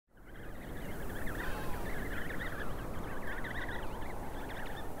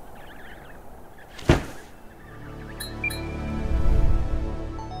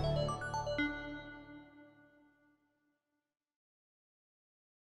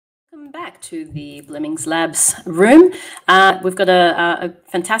Welcome back to the Blemmings Labs room. We've got a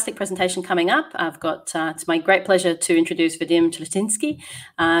fantastic presentation coming up. I've got, it's my great pleasure to introduce Vadim Troshchinskiy.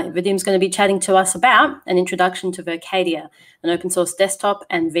 Vadim's going to be chatting to us about an introduction to Vircadia, an open source desktop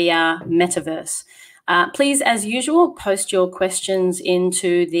and VR metaverse. Please, as usual, post your questions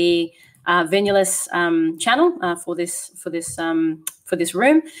into the Venulus channel for this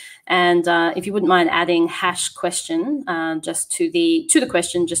room, and if you wouldn't mind adding #question just to the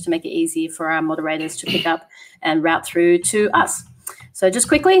question, just to make it easy for our moderators to pick up and route through to us. So just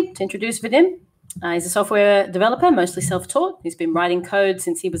quickly to introduce Vadim. He's a software developer, mostly self-taught. He's been writing code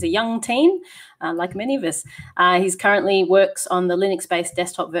since he was a young teen, like many of us. He's currently works on the Linux-based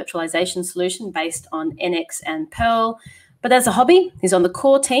desktop virtualization solution based on NX and Perl. But as a hobby, he's on the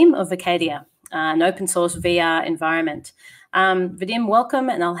core team of Vircadia, an open source VR environment. Vadim, welcome,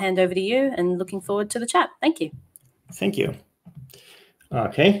 and I'll hand over to you, and looking forward to the chat. Thank you. Thank you.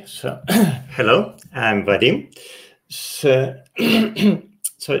 Okay, so hello, I'm Vadim. So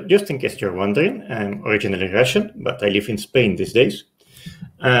just in case you're wondering, I'm originally Russian, but I live in Spain these days.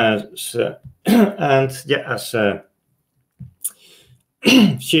 And yeah, as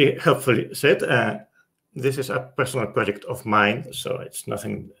she helpfully said, this is a personal project of mine, so it's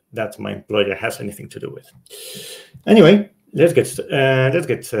nothing that my employer has anything to do with. Anyway, let's get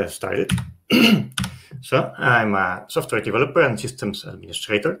started. So I'm a software developer and systems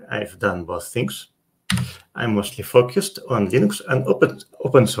administrator. I've done both things. I'm mostly focused on Linux and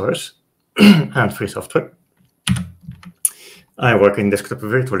open source and free software. I work in desktop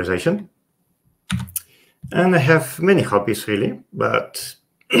virtualization, and I have many hobbies really, but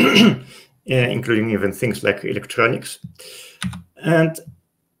including even things like electronics. And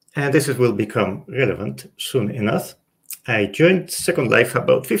this will become relevant soon enough. I joined Second Life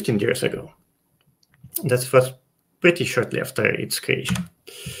about 15 years ago. That was pretty shortly after its creation.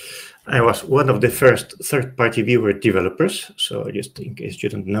 I was one of the first third-party viewer developers, so just in case you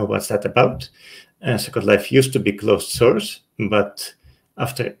don't know what's that about. Second Life used to be closed source, but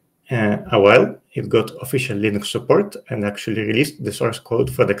after a while, it got official Linux support and actually released the source code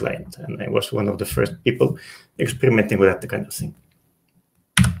for the client. And I was one of the first people experimenting with that kind of thing.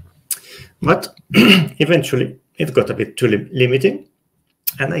 But eventually, it got a bit too limiting,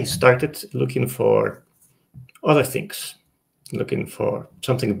 and I started looking for other things, looking for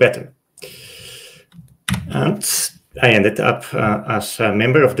something better. And I ended up as a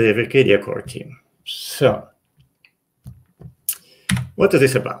member of the Vircadia core team. So what is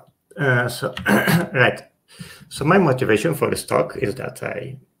this about? Right. So my motivation for this talk is that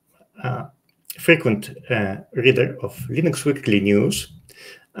I'm a frequent reader of Linux Weekly News,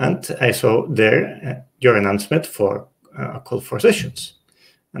 and I saw there your announcement for a call for sessions.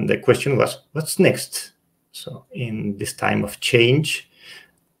 And the question was, what's next? So in this time of change,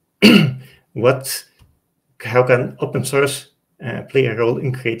 how can open source play a role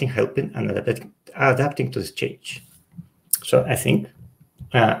in creating, helping, and adapting to this change? So I think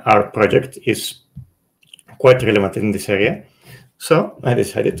our project is quite relevant in this area. So I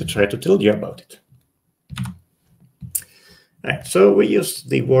decided to try to tell you about it. Right, so we use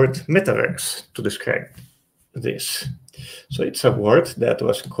the word metaverse to describe this. So it's a word that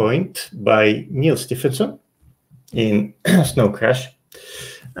was coined by Neil Stephenson in Snow Crash.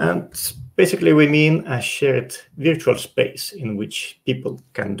 And basically we mean a shared virtual space in which people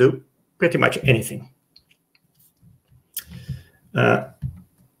can do pretty much anything.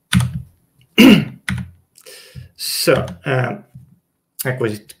 So a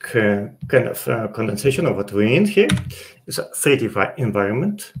quick kind of condensation of what we mean here is a 3D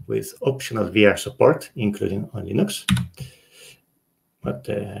environment with optional VR support, including on Linux. But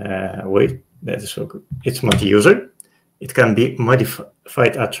wait, that is so good. It's multi-user. It can be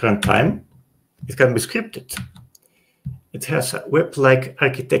modified at runtime. It can be scripted. It has a web-like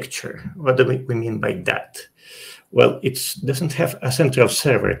architecture. What do we mean by that? Well, it doesn't have a central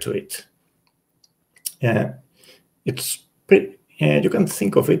server to it. You can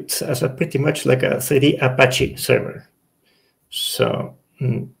think of it as pretty much like a 3D Apache server. So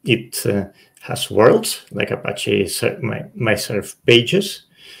it has worlds like Apache myserve pages.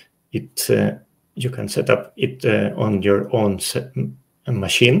 You can set up it on your own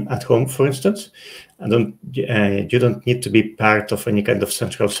machine at home, for instance, and you don't need to be part of any kind of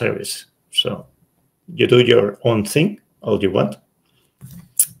central service. So you do your own thing, all you want,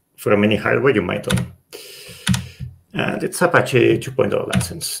 from any hardware you might own. And it's Apache 2.0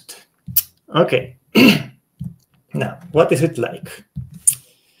 licensed. Okay. Now, what is it like?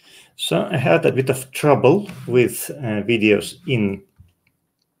 So I had a bit of trouble with videos in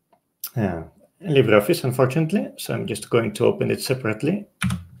LibreOffice, unfortunately. So I'm just going to open it separately.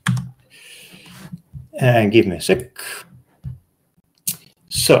 Give me a sec.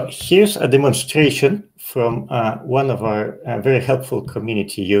 So here's a demonstration from one of our very helpful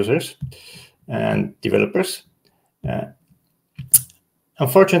community users and developers.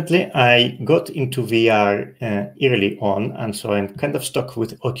 Unfortunately, I got into VR early on, and so I'm kind of stuck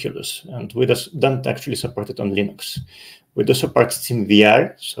with Oculus, and we just don't actually support it on Linux. We do support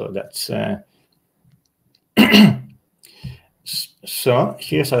SteamVR, so that's... So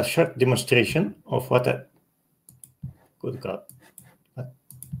here's a short demonstration of what a... Good God.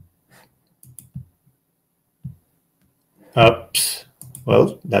 Oops.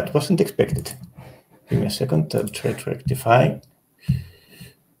 Well, that wasn't expected. Give me a second, I'll try to rectify.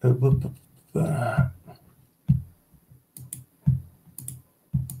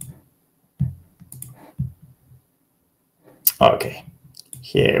 Okay,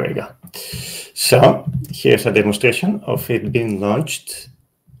 here we go. So here's a demonstration of it being launched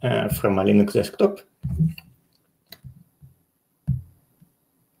from a Linux desktop.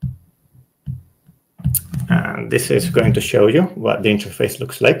 And this is going to show you what the interface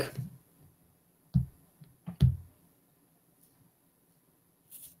looks like.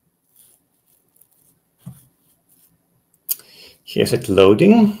 Here's it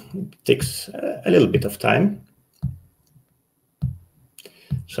loading. It takes a little bit of time.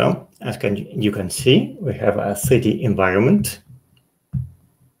 So as you can see, we have a 3D environment.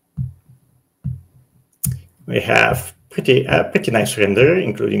 We have pretty nice render,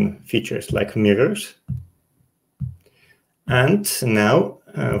 including features like mirrors. And now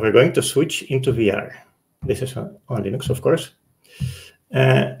we're going to switch into VR. This is on Linux, of course.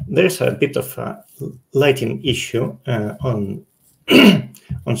 There's a bit of a lighting issue on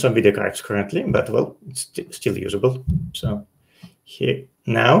on some video cards currently, but well, it's still usable. So here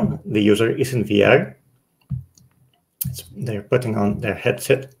now the user is in VR. They're putting on their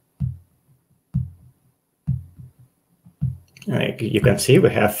headset. You can see we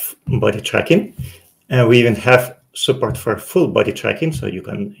have body tracking. We even have support for full body tracking, so you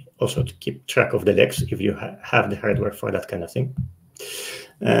can also keep track of the legs if you have the hardware for that kind of thing.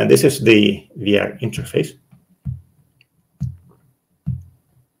 This is the VR interface.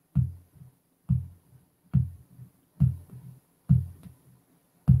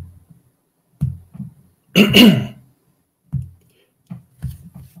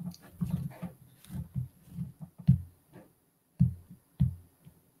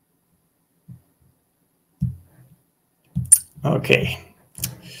 Okay,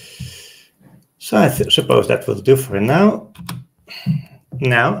 so I suppose that will do for now.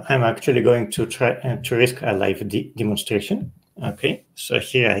 Now I'm actually going to try to risk a live demonstration. Okay, so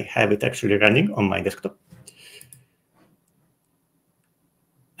here I have it actually running on my desktop.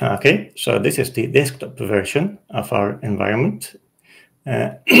 Okay, so this is the desktop version of our environment.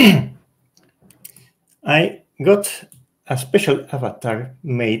 I got a special avatar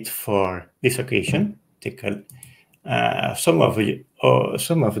made for this occasion. Some of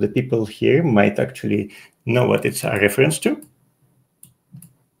the people here might actually know what it's a reference to.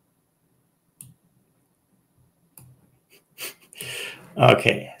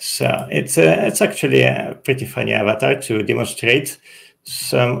 Okay, so it's actually a pretty funny avatar to demonstrate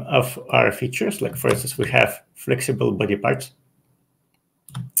some of our features. Like, for instance, we have flexible body parts.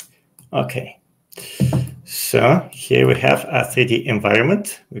 Okay, so here we have a 3D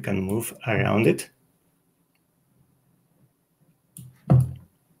environment. We can move around it.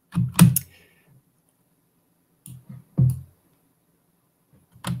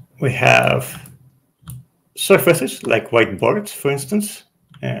 We have surfaces like whiteboards, for instance.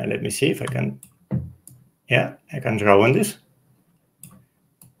 Let me see if I can. Yeah, I can draw on this.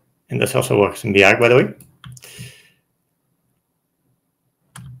 And this also works in VR, by the way.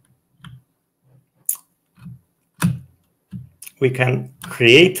 We can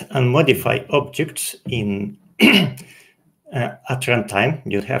create and modify objects in at runtime.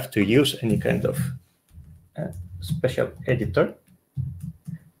 You have to use any kind of special editor.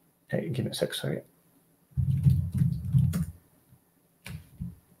 Give me a sec, sorry.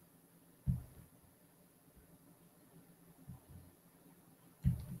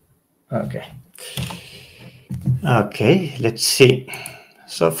 Okay. Okay, let's see.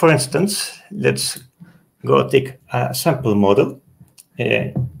 So for instance, let's go take a sample model.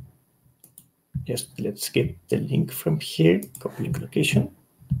 Just let's get the link from here, copy link location.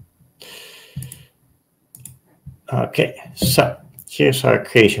 Okay, so here's our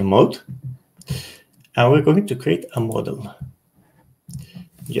creation mode. And we're going to create a model.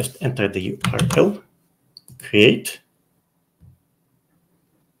 Just enter the URL, create.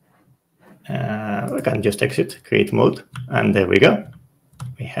 We can just exit, create mode, and there we go.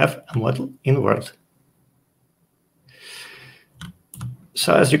 We have a model in world.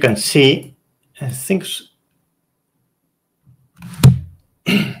 So as you can see, things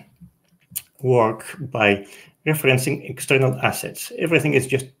work by referencing external assets. Everything is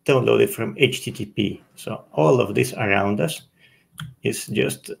just downloaded from HTTP. So all of this around us is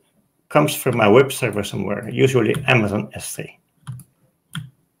just comes from a web server somewhere, usually Amazon S3.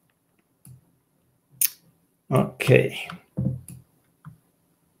 Okay.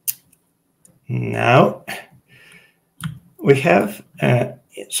 Now we have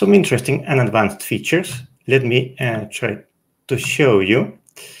some interesting and advanced features. Let me try to show you.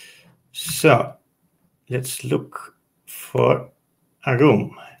 So let's look for a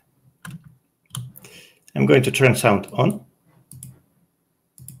room. I'm going to turn sound on.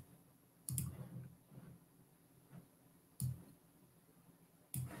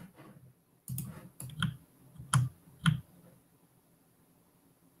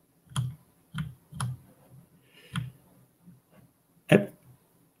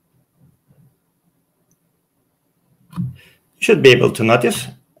 You should be able to notice.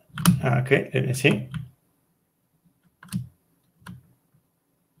 Okay, let me see.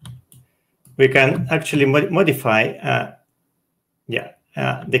 We can actually modify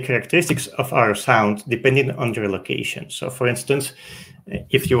the characteristics of our sound depending on your location. So for instance,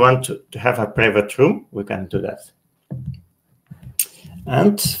 if you want to have a private room, we can do that.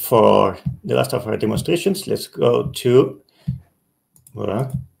 And for the last of our demonstrations, let's go to,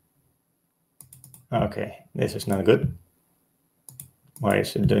 okay, this is not good. Why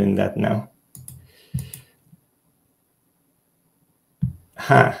is it doing that now?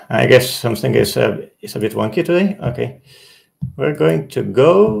 I guess something is a bit wonky today. Okay, we're going to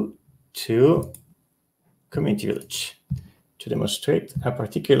go to Community Village to demonstrate a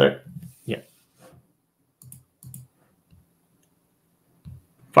particular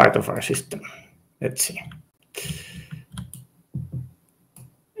part of our system. Let's see.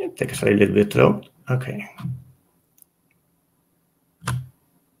 It takes a little bit long. Okay.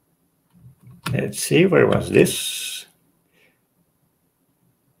 Let's see, where was this?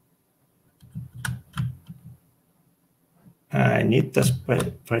 I need this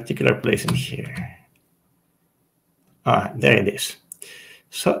particular place in here. There it is.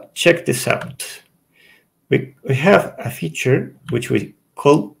 So check this out. We have a feature which we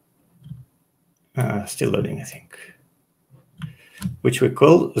call, still loading, I think, which we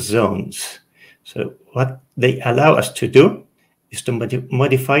call zones. So what they allow us to do is to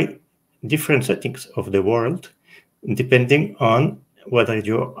modify different settings of the world depending on whether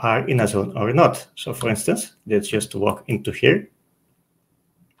you are in a zone or not. So for instance, let's just walk into here.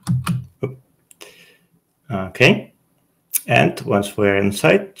 Okay. And once we're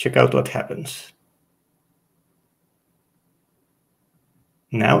inside, check out what happens.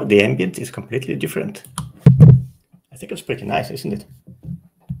 Now the ambient is completely different. I think it's pretty nice, isn't it?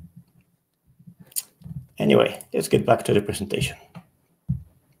 Anyway, let's get back to the presentation.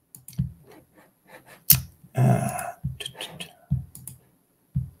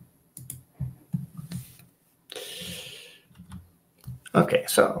 Okay,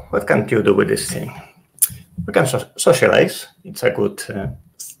 so what can you do with this thing? We can socialize. It's a good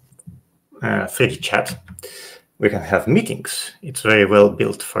free chat. We can have meetings. It's very well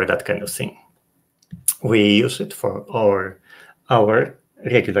built for that kind of thing. We use it for our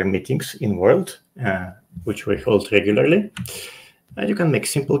regular meetings in World, which we hold regularly. And you can make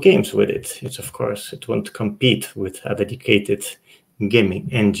simple games with it. It's, of course, it won't compete with a dedicated gaming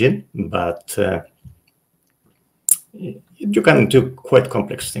engine, but you can do quite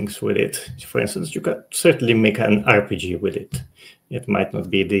complex things with it. For instance, you can certainly make an RPG with it. It might not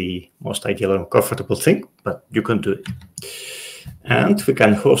be the most ideal or comfortable thing, but you can do it. And we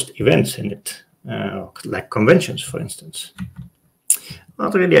can host events in it, like conventions, for instance.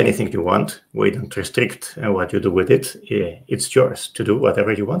 Not really anything you want. We don't restrict what you do with it. It's yours to do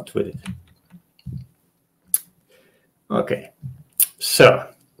whatever you want with it. Okay, so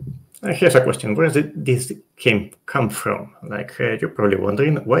here's a question. Where did this come from? Like you're probably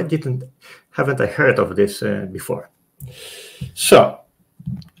wondering, why haven't I heard of this before? So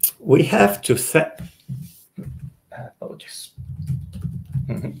we have to apologies.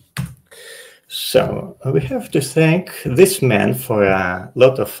 So we have to thank this man for a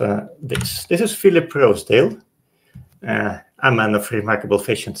lot of this. This is Philip Rosedale, a man of remarkable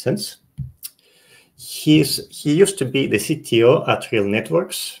fashion sense. He used to be the CTO at Real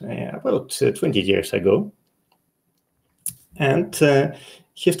Networks about 20 years ago. And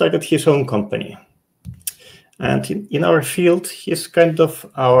he started his own company. And in our field, he's kind of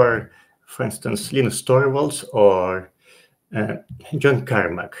our, for instance, Linus Torvalds or John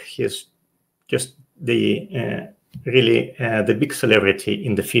Carmack. He's just the really the big celebrity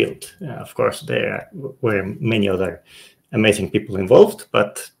in the field. Of course, there were many other amazing people involved,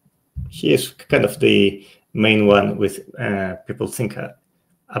 but he is kind of the main one with people think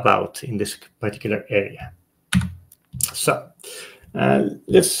about in this particular area. So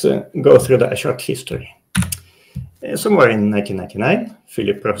let's go through a short history. Somewhere in 1999,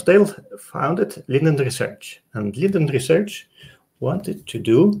 Philip Rosedale founded Linden Research, and Linden Research wanted to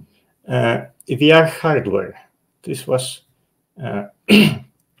do VR hardware. This was a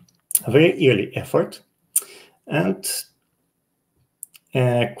very early effort, and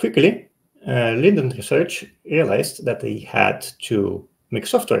quickly Linden Research realized that they had to make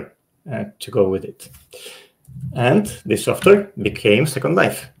software to go with it. And this software became Second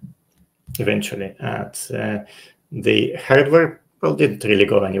Life eventually. And the hardware, well, didn't really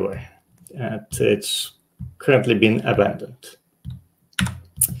go anywhere. It's currently been abandoned.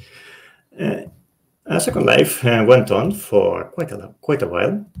 Second Life went on for quite a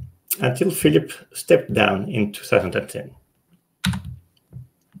while until Philip stepped down in 2010.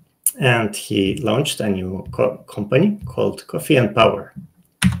 And he launched a new company called Coffee and Power.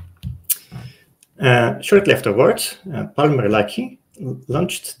 Shortly afterwards, Palmer Luckey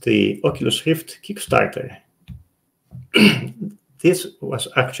launched the Oculus Rift Kickstarter. This was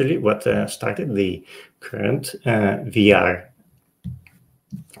actually what started the current VR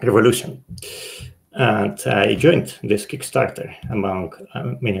revolution. And I joined this Kickstarter among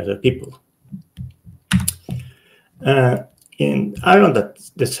many other people. Around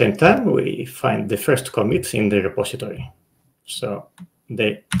the same time, we find the first commits in the repository. So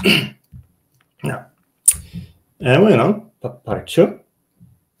they now moving on, part 2.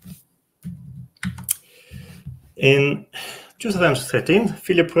 In 2013,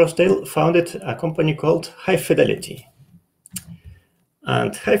 Philip Rosedale founded a company called High Fidelity.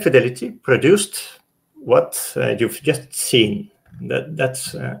 And High Fidelity produced what you've just seen.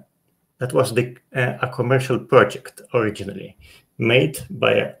 That was a commercial project originally made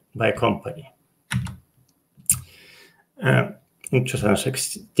by a company. In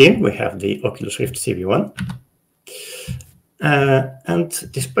 2016, we have the Oculus Rift CV1.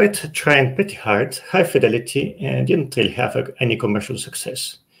 And despite trying pretty hard, High Fidelity didn't really have any commercial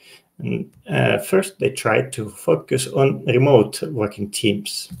success. And, first, they tried to focus on remote working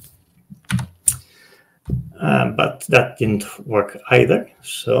teams. But that didn't work either.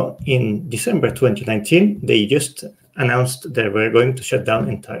 So in December 2019, they just announced they were going to shut down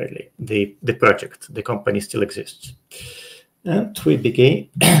entirely the project. The company still exists. And we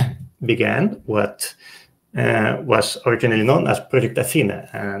began what was originally known as Project Athena,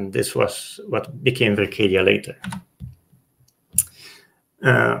 and this was what became Vircadia later.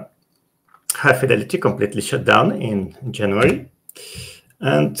 High Fidelity completely shut down in January,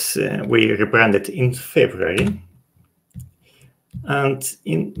 and we rebranded in February. And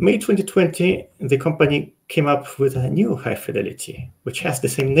in May 2020, the company came up with a new High Fidelity, which has the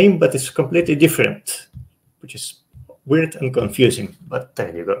same name, but is completely different, which is weird and confusing, but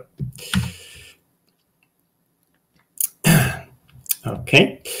there you go.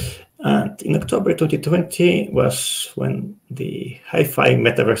 Okay, and in October 2020 was when the Hi-Fi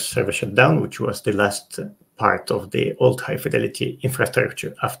metaverse server shut down, which was the last part of the old High Fidelity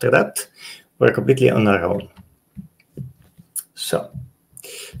infrastructure. After that, we're completely on our own. So,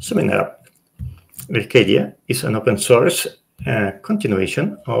 summing up, Vircadia is an open source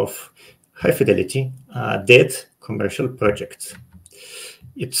continuation of High Fidelity, a dead commercial project.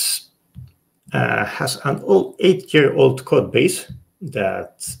 It has an 8-year-old code base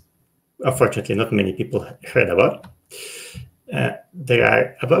that unfortunately not many people heard about. There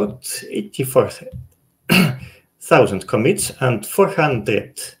are about 84,000 commits and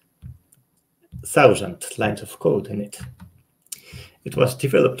 400,000 lines of code in it. It was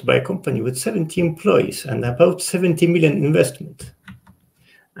developed by a company with 70 employees and about 70 million investment.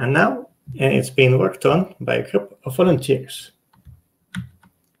 And now it's being worked on by a group of volunteers.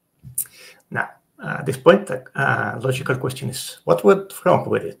 Now, at this point, the logical question is, what went wrong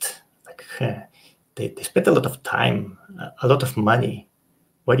with it? Like, they spent a lot of time, a lot of money.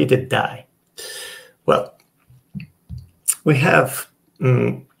 Why did it die? Well, we have,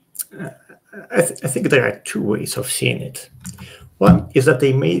 I think there are two ways of seeing it. One is that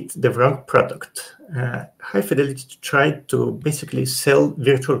they made the wrong product. High Fidelity tried to basically sell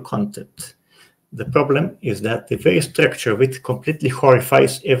virtual content. The problem is that the very structure of it completely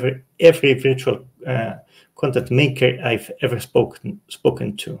horrifies every virtual content maker I've ever spoken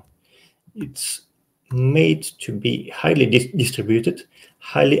to. It's made to be highly distributed,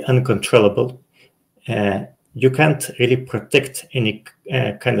 highly uncontrollable. You can't really protect any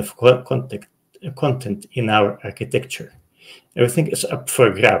kind of content content in our architecture. Everything is up for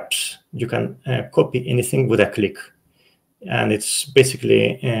grabs. You can copy anything with a click. And it's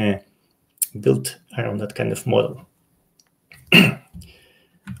basically built around that kind of model.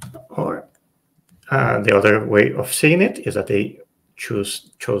 Or the other way of seeing it is that they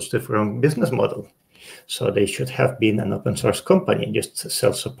chose the wrong business model. So they should have been an open source company, just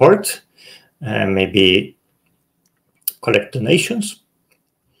sell support, maybe collect donations,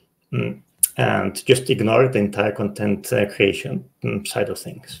 and just ignore the entire content creation side of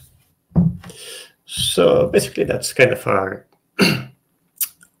things. So basically, that's kind of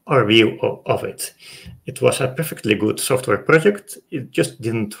our view of it. It was a perfectly good software project. It just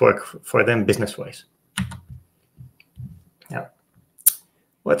didn't work for them business-wise. Now,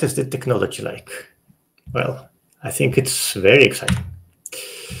 what is the technology like? Well, I think it's very exciting.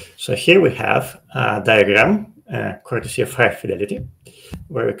 So here we have a diagram, courtesy of High Fidelity,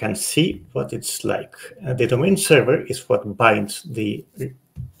 where we can see what it's like. The domain server is what binds the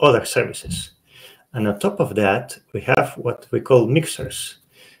other services. And on top of that, we have what we call mixers.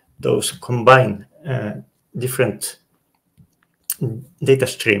 Those combine different data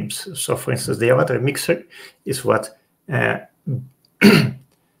streams. So for instance, the avatar mixer is what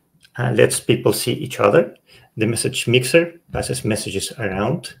lets people see each other. The message mixer passes messages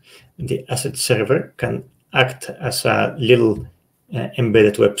around. The asset server can act as a little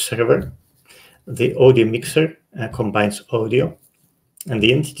embedded web server. The audio mixer combines audio. And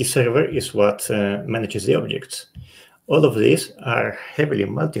the entity server is what manages the objects. All of these are heavily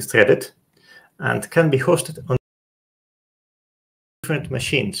multi-threaded and can be hosted on different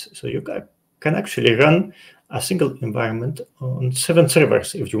machines. So you can actually run a single environment on 7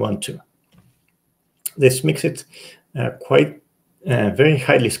 servers if you want to. This makes it quite very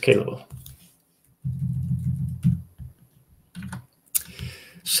highly scalable.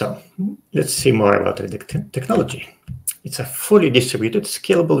 So let's see more about the technology. It's a fully distributed,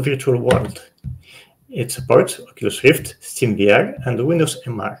 scalable virtual world. It supports Oculus Rift, SteamVR, and Windows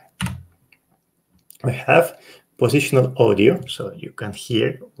MR. We have positional audio, so you can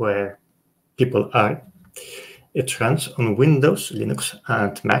hear where people are. It runs on Windows, Linux,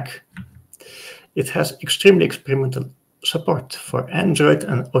 and Mac. It has extremely experimental support for Android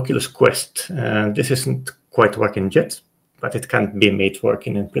and Oculus Quest. This isn't quite working yet, but it can be made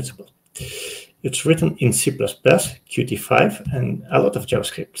working in principle. It's written in C++, Qt5, and a lot of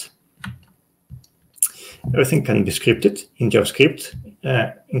JavaScript. Everything can be scripted in JavaScript,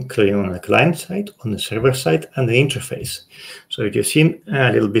 including on the client side, on the server side, and the interface. So if you've seen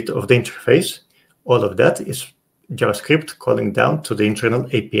a little bit of the interface, all of that is JavaScript calling down to the internal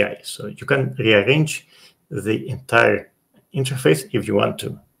API. So you can rearrange the entire interface if you want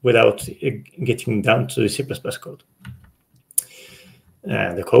to, without getting down to the C++ code.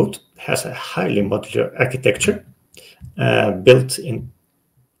 The code has a highly modular architecture built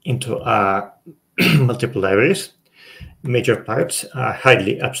into multiple libraries. Major parts are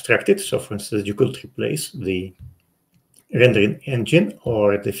highly abstracted. So for instance, you could replace the rendering engine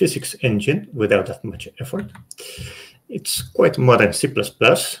or the physics engine without that much effort. It's quite modern C++,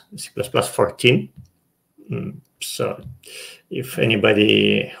 C++ 14. So if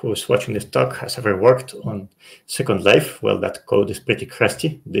anybody who's watching this talk has ever worked on Second Life, well, that code is pretty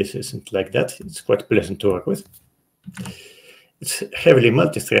crusty. This isn't like that. It's quite pleasant to work with. It's heavily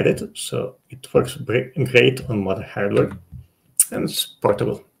multi-threaded, so it works great on modern hardware, and it's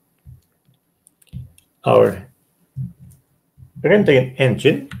portable. Our rendering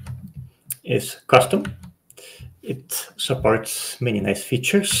engine is custom. It supports many nice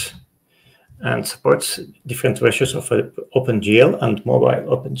features and supports different versions of OpenGL and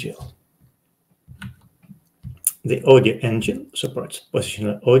mobile OpenGL. The audio engine supports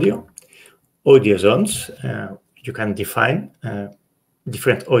positional audio zones. You can define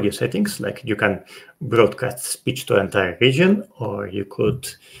different audio settings, like you can broadcast speech to an entire region, or you could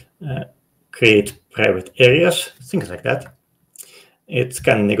create private areas, things like that. It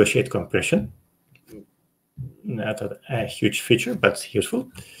can negotiate compression. Not a huge feature, but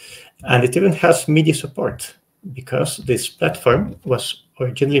useful. And it even has MIDI support, because this platform was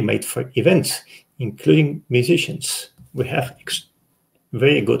originally made for events, including musicians. We have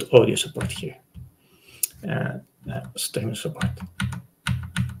very good audio support here. Streaming support.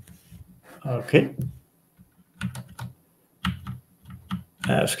 Okay.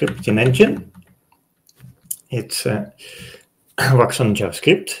 Scripting engine. It works on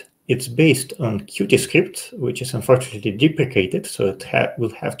JavaScript. It's based on Qt-script, which is unfortunately deprecated, so it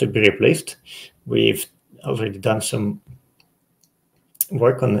will have to be replaced. We've already done some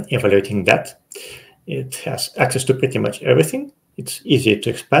work on evaluating that. It has access to pretty much everything. it's easy to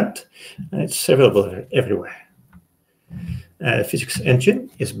expand, and it's available everywhere. Physics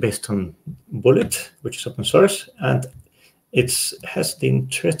engine is based on Bullet, which is open source, and it has the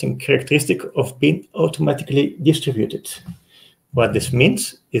interesting characteristic of being automatically distributed. What this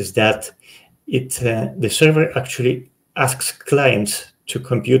means is that the server actually asks clients to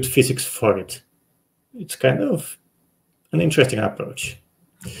compute physics for it. It's kind of an interesting approach.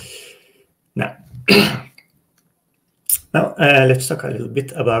 Now, let's talk a little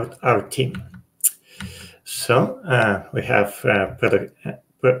bit about our team. So we have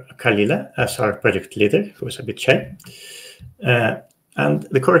Kalila as our project leader, who is a bit shy. And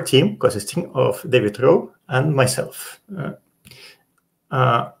the core team consisting of David Rowe and myself.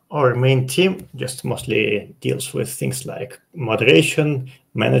 Our main team just mostly deals with things like moderation,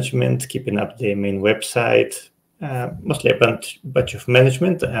 management, keeping up the main website, mostly a bunch of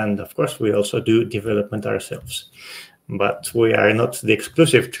management, and of course we also do development ourselves. But we are not the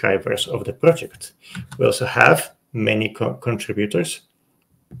exclusive drivers of the project. We also have many contributors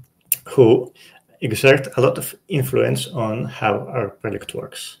who exert a lot of influence on how our project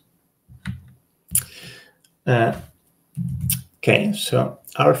works. Okay, so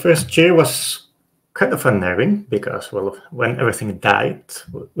our first year was kind of unnerving because, well, when everything died,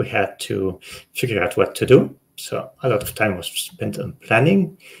 we had to figure out what to do. So a lot of time was spent on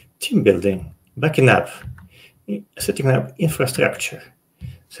planning, team building, backing up, setting up infrastructure,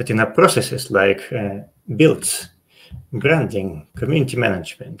 setting up processes like builds, branding, community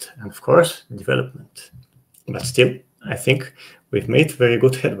management, and of course, development. But still, I think we've made very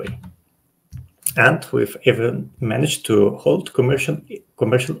good headway. And we've even managed to hold commercial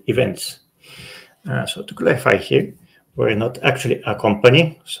events. So to clarify here, we're not actually a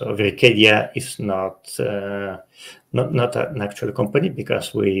company. So Vircadia is not an actual company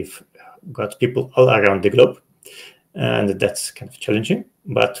because we've got people all around the globe, and that's kind of challenging.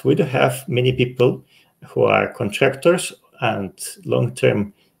 But we do have many people who are contractors and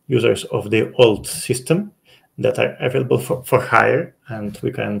long-term users of the old system that are available for hire, and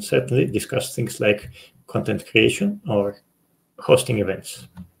we can certainly discuss things like content creation or hosting events.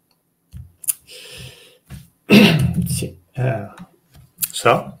 Let's see.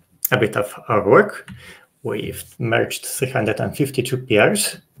 So a bit of our work. We've merged 352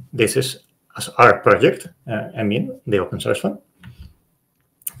 PRs. This is as our project, I mean the open source one.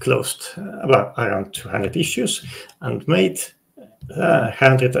 Closed around 200 issues and made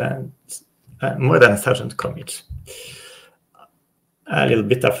more than 1,000 commits. A little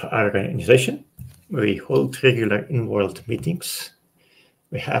bit of our organization. We hold regular in-world meetings.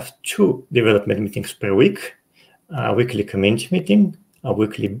 We have 2 development meetings per week, a weekly community meeting, a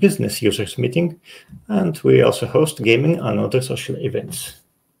weekly business users meeting, and we also host gaming and other social events.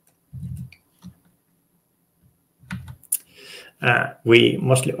 We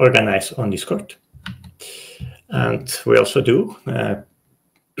mostly organize on Discord, and we also do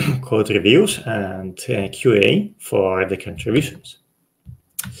code reviews and QA for the contributions.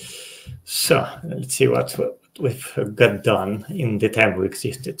 So let's see what we've got done in the time we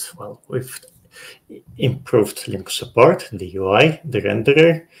existed. Well, we've improved Linux support, the UI, the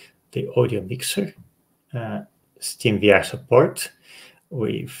renderer, the audio mixer, SteamVR support.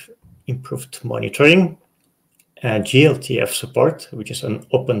 We've improved monitoring, GLTF support, which is an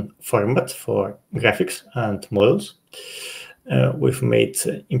open format for graphics and models. We've made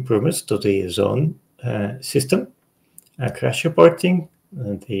improvements to the zone system, crash reporting,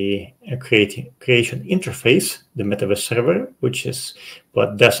 the creation interface, the metaverse server, which is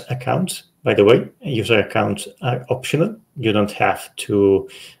what does accounts. By the way, user accounts are optional. You don't have to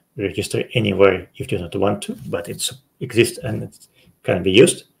register anywhere if you don't want to, but it exists and it can be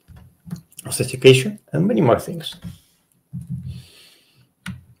used. Authentication and many more things.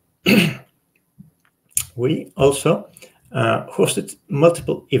 We also hosted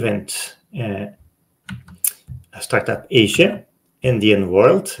multiple events. Startup Asia, Indian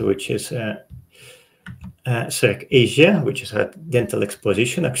World, which is CERC Asia, which is a dental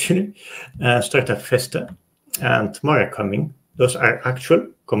exposition actually, Startup Festa, and more are coming. Those are actual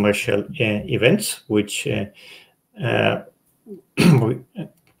commercial events, which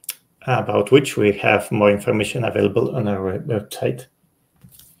about which we have more information available on our website.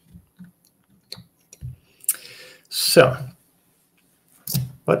 So,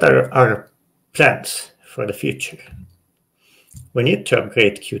 what are our plans for the future? We need to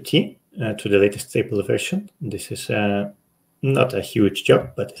upgrade Qt to the latest stable version. This is not a huge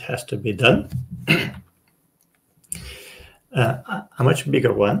job, but it has to be done. A much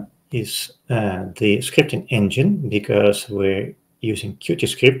bigger one is the scripting engine, because we using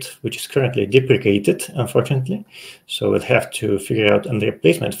Qt which is currently deprecated, unfortunately. So we'll have to figure out a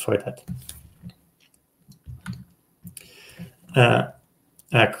replacement for that.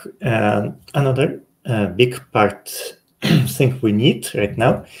 Another big part thing we need right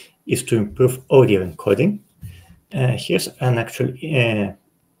now is to improve audio encoding. Here's an actual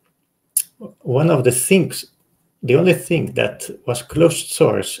one of the things, the only thing that was closed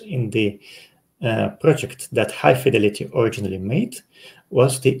source in the project that High Fidelity originally made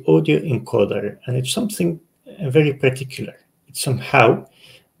was the audio encoder, and it's something very particular. It somehow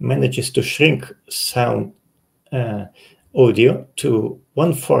manages to shrink sound audio to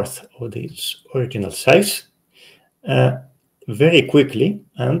 1/4 of its original size very quickly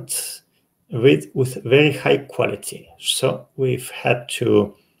and with very high quality. So we've had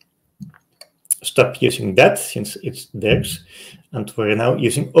to stop using that since it's theirs, and we're now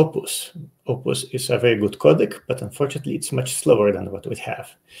using Opus. Opus is a very good codec, but unfortunately it's much slower than what we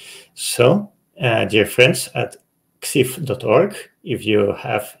have. So, dear friends at xif.org, if you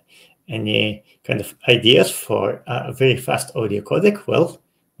have any kind of ideas for a very fast audio codec, well,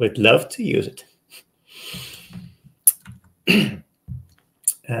 we'd love to use it.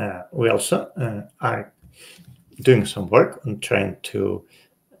 We also are doing some work on trying to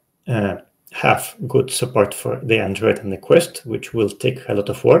have good support for the Android and the Quest, which will take a lot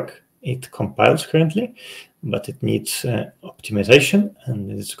of work. It compiles currently, but it needs optimization,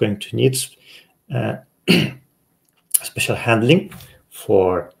 and it's going to need special handling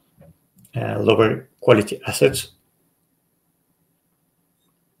for lower quality assets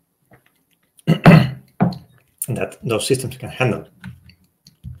that those systems can handle.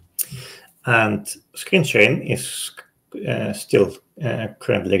 And screen sharing is still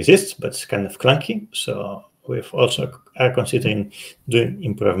currently exists, but it's kind of clunky. So we've also are considering doing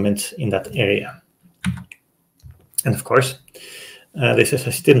improvements in that area. And of course, this is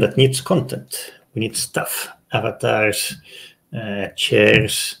a system that needs content. We need stuff, avatars,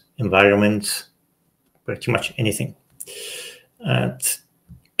 chairs, environments, pretty much anything. And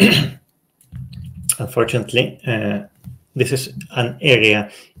unfortunately, this is an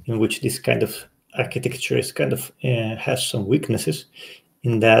area in which this kind of architecture is kind of has some weaknesses,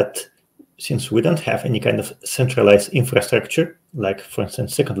 in that since we don't have any kind of centralized infrastructure, like for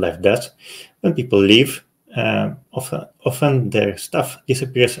instance Second Life does, when people leave, often their stuff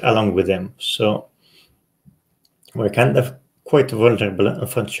disappears along with them. So we're kind of quite vulnerable,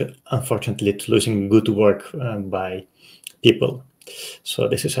 unfortunately, to losing good work by people. So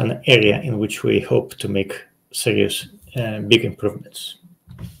this is an area in which we hope to make serious big improvements.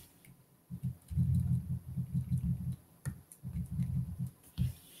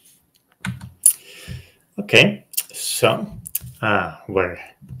 Okay, so we're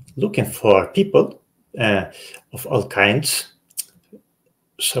looking for people of all kinds.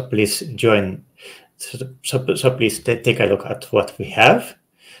 So please join. So please take a look at what we have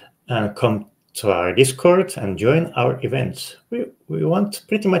and come to our Discord and join our events. We want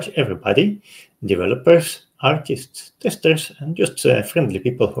pretty much everybody: developers, artists, testers, and just friendly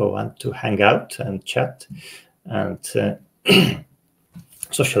people who want to hang out and chat and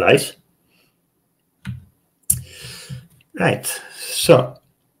socialize. Right. So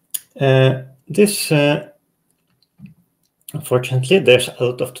this, unfortunately, there's a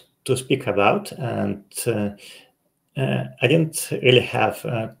lot to speak about, and I didn't really have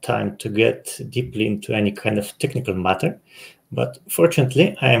time to get deeply into any kind of technical matter. But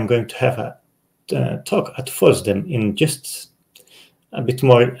fortunately, I am going to have a talk at FOSDEM in just a bit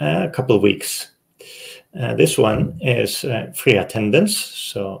more, a couple of weeks. This one is free attendance,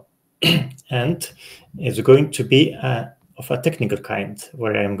 so and it's going to be of a technical kind,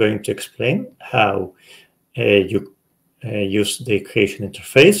 where I'm going to explain how you use the creation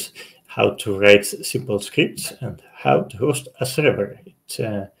interface, how to write simple scripts, and how to host a server.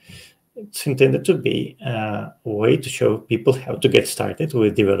 It's intended to be a way to show people how to get started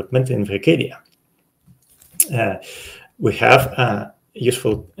with development in Vircadia. We have a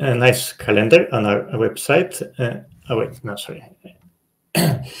useful, nice calendar on our website. Oh wait, no, sorry.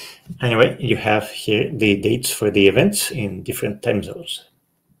 Anyway, you have here the dates for the events in different time zones.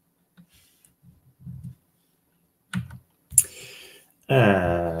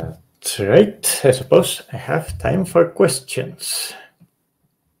 That's right. I suppose I have time for questions.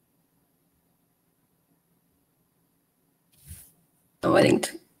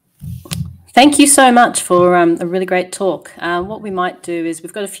 Thank you so much for a really great talk. What we might do is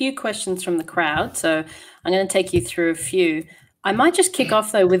we've got a few questions from the crowd, so I'm going to take you through a few. I might just kick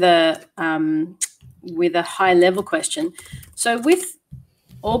off though with a high-level question. So with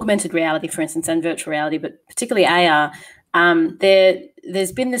augmented reality, for instance, and virtual reality, but particularly AR,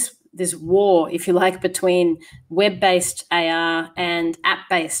 there's been this war, if you like, between web-based AR and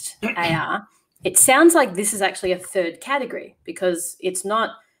app-based AR. It sounds like this is actually a third category, because it's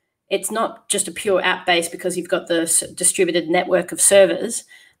not just a pure app-based because you've got the distributed network of servers,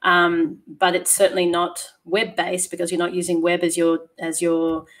 but it's certainly not web-based because you're not using web as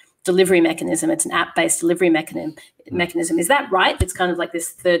your delivery mechanism. It's an app-based delivery mechanism. Is that right? It's kind of like this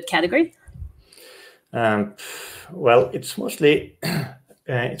third category. Well, it's mostly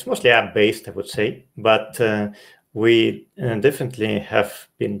app-based, I would say, but we definitely have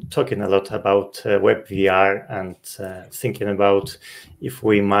been talking a lot about web VR and thinking about if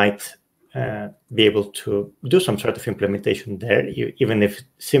we might be able to do some sort of implementation there, even if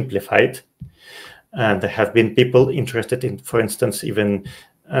simplified. And there have been people interested in, for instance, even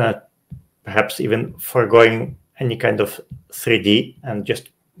perhaps even foregoing any kind of 3D and just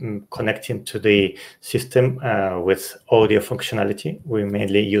connecting to the system with audio functionality. We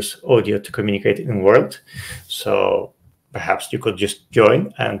mainly use audio to communicate in world. So perhaps you could just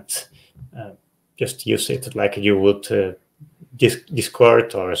join and just use it like you would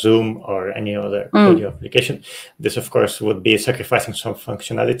Discord or Zoom or any other audio application. This, of course, would be sacrificing some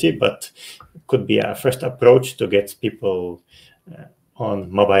functionality, but could be a first approach to get people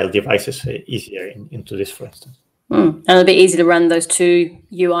on mobile devices easier into this, for instance. And it'll be easy to run those two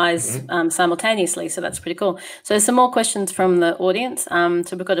UIs simultaneously. So that's pretty cool. So there's some more questions from the audience.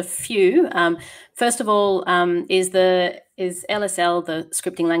 So we've got a few. First of all, is LSL, the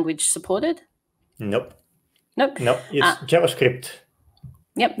scripting language, supported? Nope. Nope. No, it's JavaScript.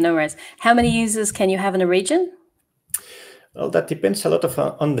 Yep, no worries. How many users can you have in a region? Well, that depends a lot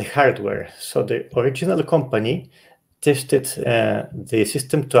on the hardware. So the original company tested the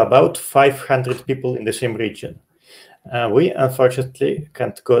system to about 500 people in the same region. We unfortunately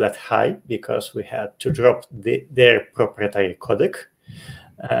can't go that high because we had to drop their proprietary codec,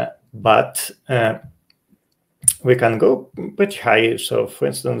 but we can go pretty high. So for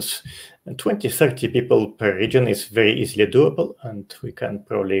instance, 20-30 people per region is very easily doable, and we can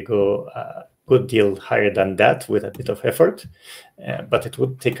probably go a good deal higher than that with a bit of effort, but it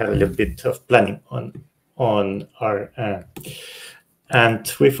would take a little bit of planning on our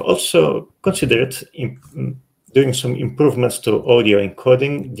and we've also considered doing some improvements to audio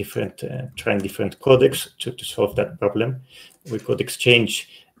encoding, trying different codecs to solve that problem. We could exchange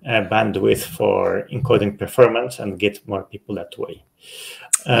bandwidth for encoding performance and get more people that way.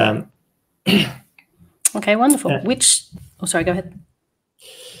 Okay, wonderful. Sorry, go ahead.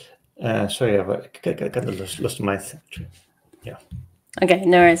 Sorry, I kind of lost my thing. Yeah. Okay,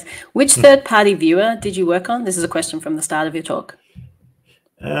 no worries. Which third-party viewer did you work on? This is a question from the start of your talk.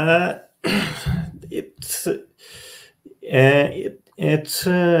 It's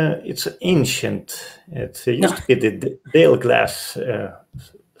ancient. It used to be the Dale Glass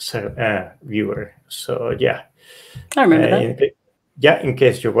viewer. So yeah, I remember that. In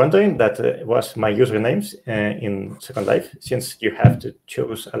case you're wondering, that was my usernames in Second Life. Since you have to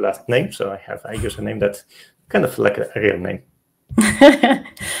choose a last name, so I have a username that's kind of like a real name.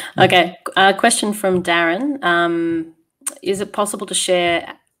 Okay, question from Darren. Is it possible to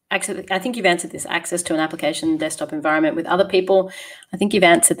share access? I think you've answered this, access to an application desktop environment with other people. I think you've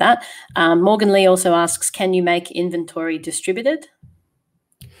answered that. Morgan Lee also asks, can you make inventory distributed?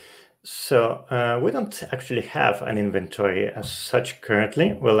 So we don't actually have an inventory as such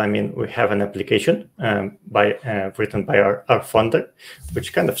currently. Well, I mean, we have an application written by our founder,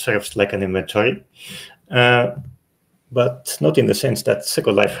 which kind of serves like an inventory. But not in the sense that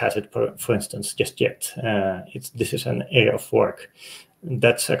Second Life has it, for instance, just yet. This is an area of work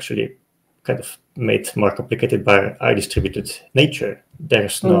that's actually kind of made more complicated by our distributed nature.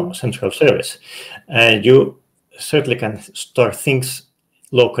 There's no central service. You certainly can store things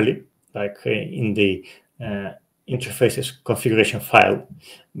locally, like in the interfaces configuration file,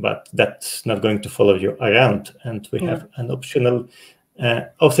 but that's not going to follow you around. And we have an optional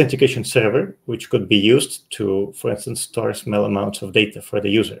authentication server, which could be used to, for instance, store small amounts of data for the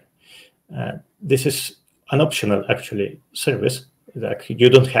user. This is an optional, actually, service. Like, you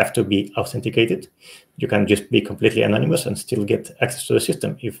don't have to be authenticated. You can just be completely anonymous and still get access to the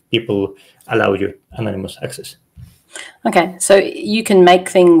system if people allow you anonymous access. Okay, so you can make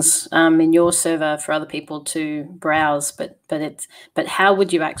things in your server for other people to browse, but how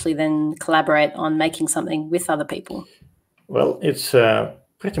would you actually then collaborate on making something with other people? Well, it's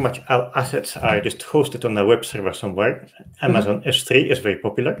pretty much our assets are just hosted on a web server somewhere. Amazon S3 is very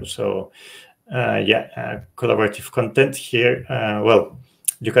popular, so collaborative content here. Well,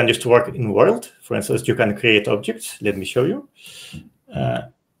 you can just work in world. For instance, you can create objects. Let me show you.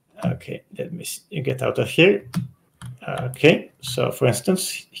 Okay, let me get out of here. Okay, so for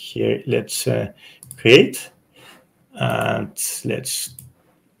instance, here let's create, and let's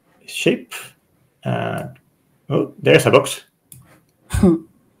shape. Oh, there's a box.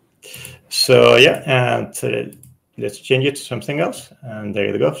 So yeah, and let's change it to something else, and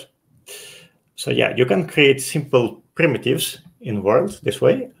there it goes. So yeah, you can create simple primitives in world this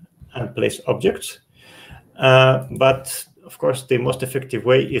way and place objects. But of course, the most effective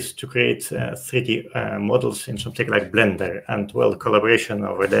way is to create 3D models in something like Blender. And well, collaboration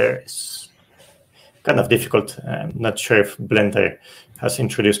over there is kind of difficult. I'm not sure if Blender has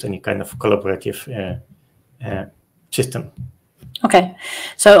introduced any kind of collaborative system. Okay,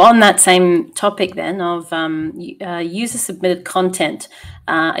 so on that same topic then of user-submitted content,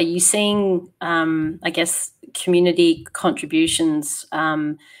 are you seeing, I guess, community contributions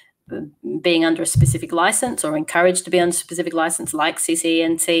being under a specific license or encouraged to be on a specific license like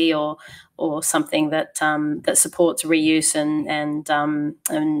CC&T or something that that supports reuse and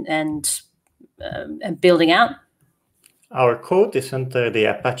building out? Our code is under the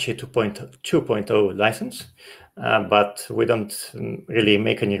Apache 2.0 license, but we don't really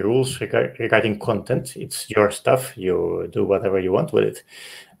make any rules regarding content. It's your stuff. You do whatever you want with it.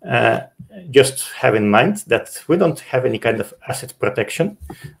 Just have in mind that we don't have any kind of asset protection.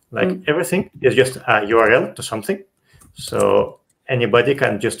 Like everything is just a URL to something. So anybody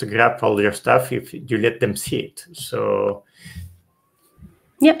can just grab all your stuff if you let them see it. So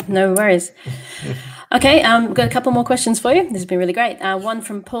yep, no worries. Okay, got a couple more questions for you. This has been really great. One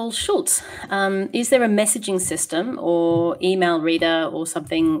from Paul Schultz. Is there a messaging system or email reader or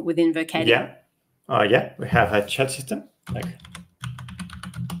something within Vircadia? Yeah. Yeah, we have a chat system.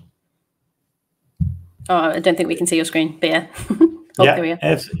 Oh, I don't think we can see your screen, but yeah. Yeah, there we go.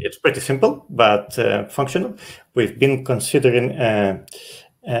 It's pretty simple, but functional. We've been considering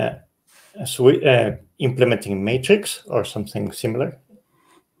implementing Matrix or something similar,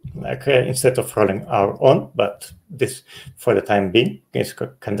 like instead of rolling our own, but this, for the time being, is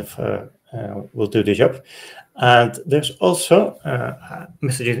kind of will do the job. And there's also a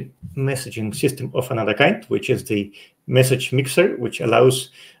messaging system of another kind, which is the message mixer, which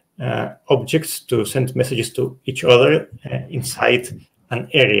allows objects to send messages to each other inside an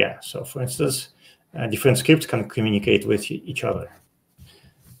area. So, for instance, different scripts can communicate with each other.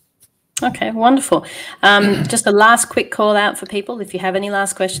 Okay, wonderful. Just a last quick call out for people. If you have any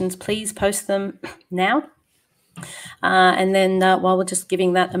last questions, please post them now. And then while we're just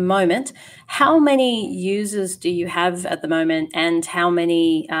giving that a moment, how many users do you have at the moment, and how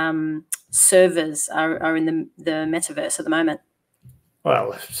many servers are in the metaverse at the moment?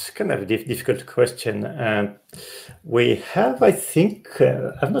 Well, it's kind of a difficult question. We have, I think,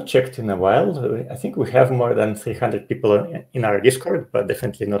 I've not checked in a while. I think we have more than 300 people in our Discord, but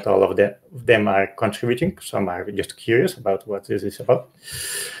definitely not all of them are contributing. Some are just curious about what this is about.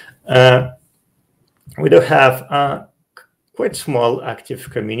 We do have a quite small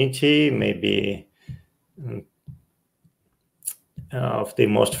active community, maybe of the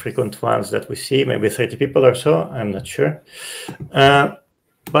most frequent ones that we see, maybe 30 people or so, I'm not sure.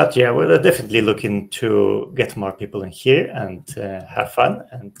 But yeah, we're definitely looking to get more people in here and have fun.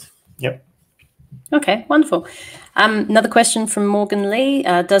 And yep. Okay, wonderful. Another question from Morgan Lee.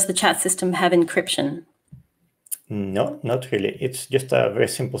 Does the chat system have encryption? No, not really. It's just a very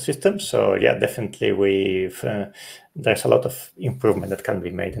simple system. So yeah, definitely there's a lot of improvement that can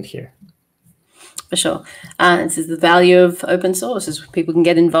be made in here. For sure. This is the value of open source, is people can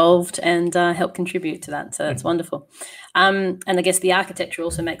get involved and help contribute to that. So that's wonderful. And I guess the architecture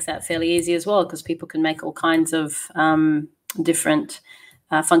also makes that fairly easy as well, because people can make all kinds of different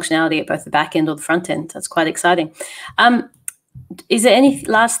functionality at both the back end or the front end. That's quite exciting. Is there any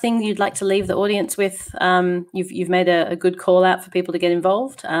last thing you'd like to leave the audience with? You've made a good call out for people to get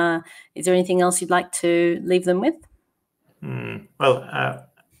involved. Is there anything else you'd like to leave them with? Well,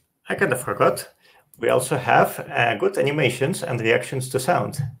 I kind of forgot. We also have good animations and reactions to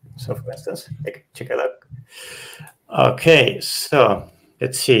sound. So, for instance, check it out. Okay, so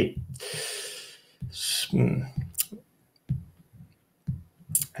let's see. You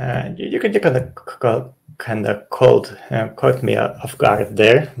kind of caught me off guard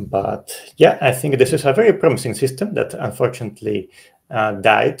there, but yeah, I think this is a very promising system that unfortunately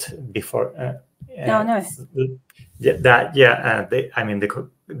died before. No.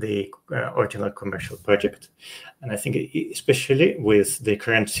 The original commercial project. And I think especially with the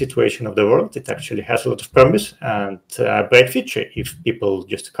current situation of the world, it actually has a lot of promise and a bright future if people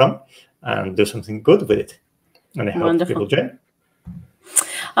just come and do something good with it. And I hope people join.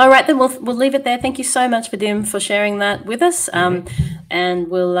 All right, then we'll leave it there. Thank you so much, Vadim, for sharing that with us. And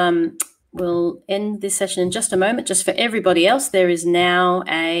we'll we'll end this session in just a moment. Just for everybody else, there is now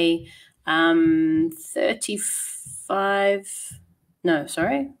a 35. No,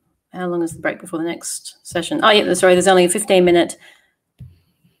 sorry. How long is the break before the next session? Oh, yeah, sorry. There's only a 15-minute.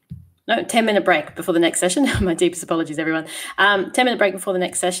 No, 10-minute break before the next session. My deepest apologies, everyone. 10-minute break before the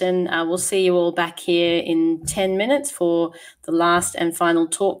next session. We'll see you all back here in 10 minutes for the last and final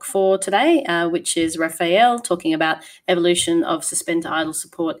talk for today, which is Raphael talking about evolution of suspend to idle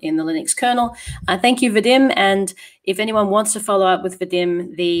support in the Linux kernel. Thank you, Vadim. And if anyone wants to follow up with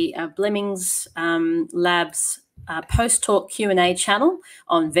Vadim, the Blemmings Labs post-talk Q&A channel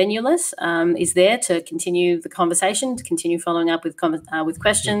on Venulus is there to continue the conversation, to continue following up with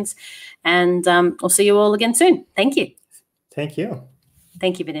questions. And I'll see you all again soon. Thank you. Thank you.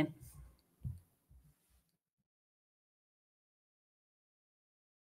 Thank you, Vadim.